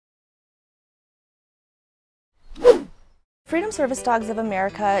Freedom Service Dogs of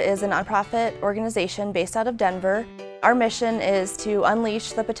America is a nonprofit organization based out of Denver. Our mission is to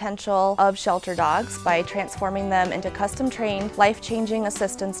unleash the potential of shelter dogs by transforming them into custom-trained, life-changing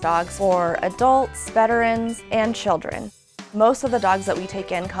assistance dogs for adults, veterans, and children. Most of the dogs that we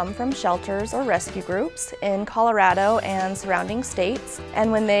take in come from shelters or rescue groups in Colorado and surrounding states.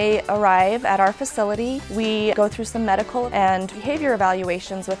 And when they arrive at our facility, we go through some medical and behavior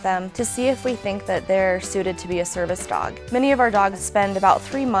evaluations with them to see if we think that they're suited to be a service dog. Many of our dogs spend about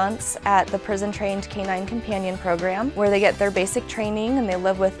 3 months at the Prison-Trained Canine Companion Program, where they get their basic training and they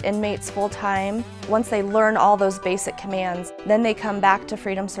live with inmates full-time. Once they learn all those basic commands, then they come back to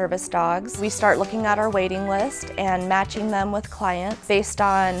Freedom Service Dogs. We start looking at our waiting list and matching them with clients based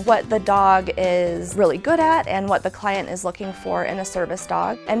on what the dog is really good at and what the client is looking for in a service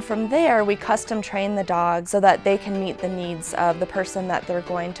dog. And from there, we custom train the dog so that they can meet the needs of the person that they're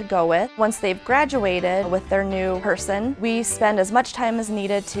going to go with. Once they've graduated with their new person, we spend as much time as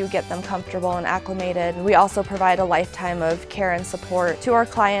needed to get them comfortable and acclimated. We also provide a lifetime of care and support to our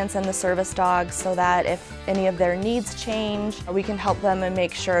clients and the service dogs so that if any of their needs change, we can help them and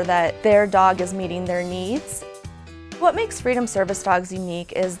make sure that their dog is meeting their needs. What makes Freedom Service Dogs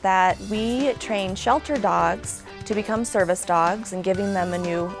unique is that we train shelter dogs to become service dogs and giving them a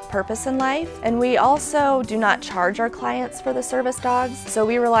new purpose in life. And we also do not charge our clients for the service dogs, so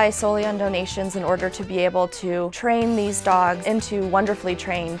we rely solely on donations in order to be able to train these dogs into wonderfully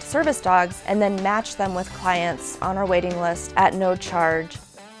trained service dogs and then match them with clients on our waiting list at no charge.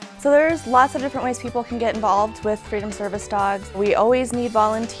 So there's lots of different ways people can get involved with Freedom Service Dogs. We always need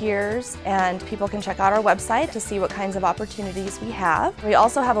volunteers, and people can check out our website to see what kinds of opportunities we have. We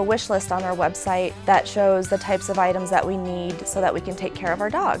also have a wish list on our website that shows the types of items that we need so that we can take care of our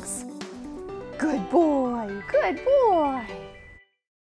dogs. Good boy, good boy.